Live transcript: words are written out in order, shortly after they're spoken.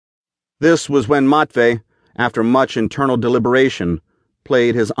This was when Matvey, after much internal deliberation,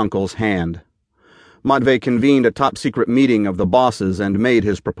 played his uncle's hand. Matvey convened a top-secret meeting of the bosses and made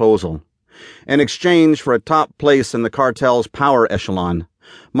his proposal. In exchange for a top place in the cartel's power echelon,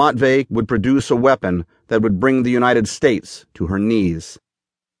 Matvey would produce a weapon that would bring the United States to her knees.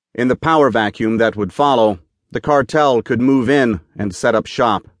 In the power vacuum that would follow, the cartel could move in and set up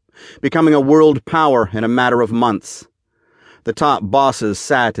shop, becoming a world power in a matter of months. The top bosses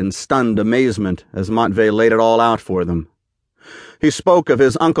sat in stunned amazement as Matvey laid it all out for them. He spoke of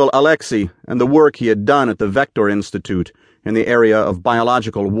his uncle Alexei and the work he had done at the Vector Institute in the area of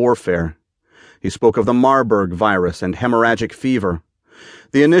biological warfare. He spoke of the Marburg virus and hemorrhagic fever.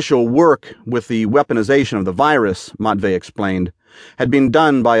 The initial work with the weaponization of the virus, Matvey explained, had been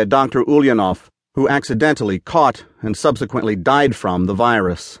done by a Dr. Ulyanov, who accidentally caught and subsequently died from the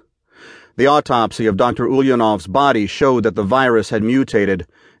virus. The autopsy of Dr. Ulyanov's body showed that the virus had mutated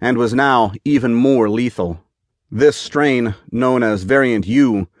and was now even more lethal. This strain, known as Variant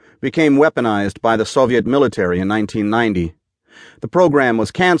U, became weaponized by the Soviet military in 1990. The program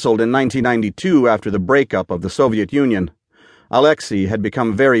was canceled in 1992 after the breakup of the Soviet Union. Alexei had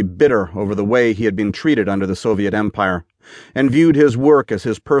become very bitter over the way he had been treated under the Soviet Empire, and viewed his work as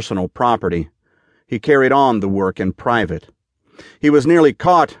his personal property. He carried on the work in private. He was nearly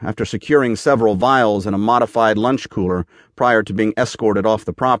caught after securing several vials in a modified lunch cooler prior to being escorted off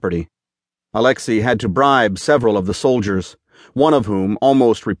the property. Alexei had to bribe several of the soldiers, one of whom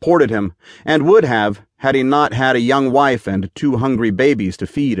almost reported him, and would have had he not had a young wife and 2 hungry babies to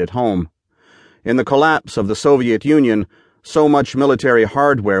feed at home. In the collapse of the Soviet Union, so much military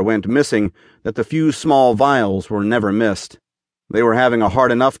hardware went missing that the few small vials were never missed. They were having a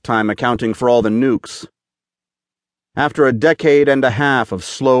hard enough time accounting for all the nukes. After a decade and a half of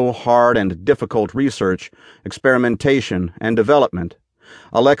slow, hard, and difficult research, experimentation, and development,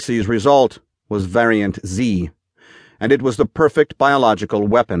 Alexei's result was Variant Z, and it was the perfect biological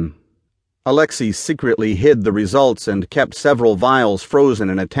weapon. Alexei secretly hid the results and kept several vials frozen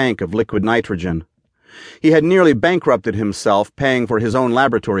in a tank of liquid nitrogen. He had nearly bankrupted himself paying for his own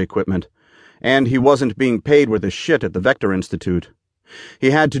laboratory equipment, and he wasn't being paid worth a shit at the Vector Institute.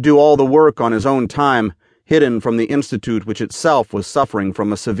 He had to do all the work on his own time, hidden from the institute, which itself was suffering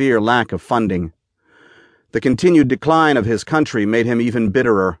from a severe lack of funding. The continued decline of his country made him even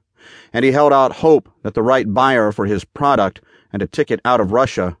bitterer, and he held out hope that the right buyer for his product and a ticket out of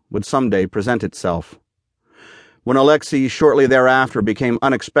Russia would someday present itself. When Alexei shortly thereafter became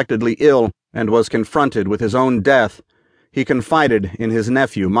unexpectedly ill and was confronted with his own death, he confided in his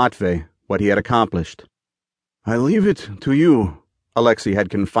nephew Matvey what he had accomplished. "I leave it to you," Alexei had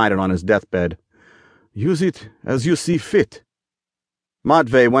confided on his deathbed. "Use it as you see fit."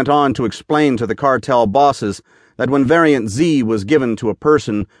 Matvey went on to explain to the cartel bosses that when Variant Z was given to a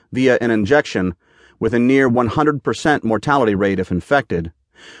person via an injection, with a near 100% mortality rate if infected,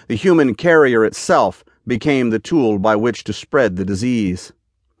 the human carrier itself became the tool by which to spread the disease.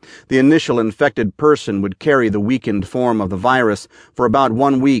 The initial infected person would carry the weakened form of the virus for about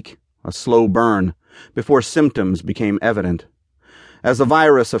 1 week, a slow burn, before symptoms became evident. As the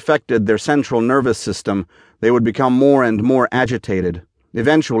virus affected their central nervous system, they would become more and more agitated,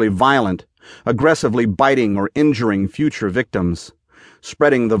 eventually violent, aggressively biting or injuring future victims,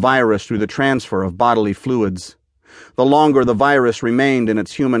 spreading the virus through the transfer of bodily fluids. The longer the virus remained in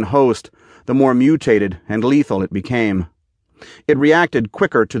its human host, the more mutated and lethal it became. It reacted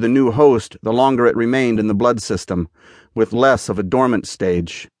quicker to the new host the longer it remained in the blood system, with less of a dormant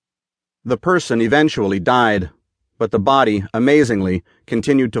stage. The person eventually died, but the body, amazingly,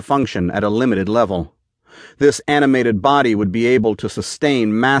 continued to function at a limited level. This animated body would be able to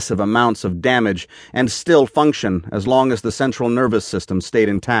sustain massive amounts of damage and still function as long as the central nervous system stayed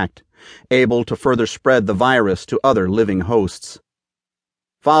intact, able to further spread the virus to other living hosts.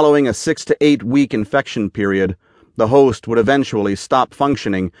 Following a 6 to 8 week infection period, the host would eventually stop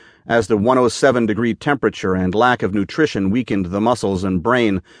functioning as the 107-degree temperature and lack of nutrition weakened the muscles and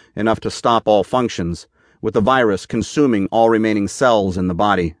brain enough to stop all functions, with the virus consuming all remaining cells in the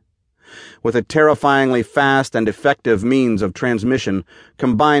body. With a terrifyingly fast and effective means of transmission,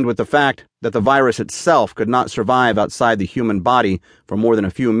 combined with the fact that the virus itself could not survive outside the human body for more than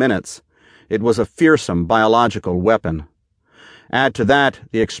a few minutes, it was a fearsome biological weapon. Add to that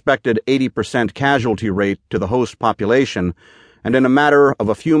the expected 80% casualty rate to the host population, and in a matter of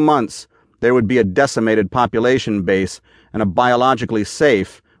a few months, there would be a decimated population base and a biologically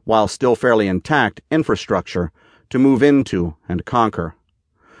safe, while still fairly intact, infrastructure to move into and conquer.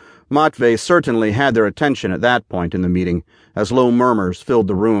 Matvey certainly had their attention at that point in the meeting, as low murmurs filled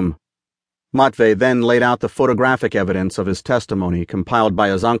the room. Matvey then laid out the photographic evidence of his testimony compiled by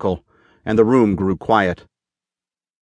his uncle, and the room grew quiet.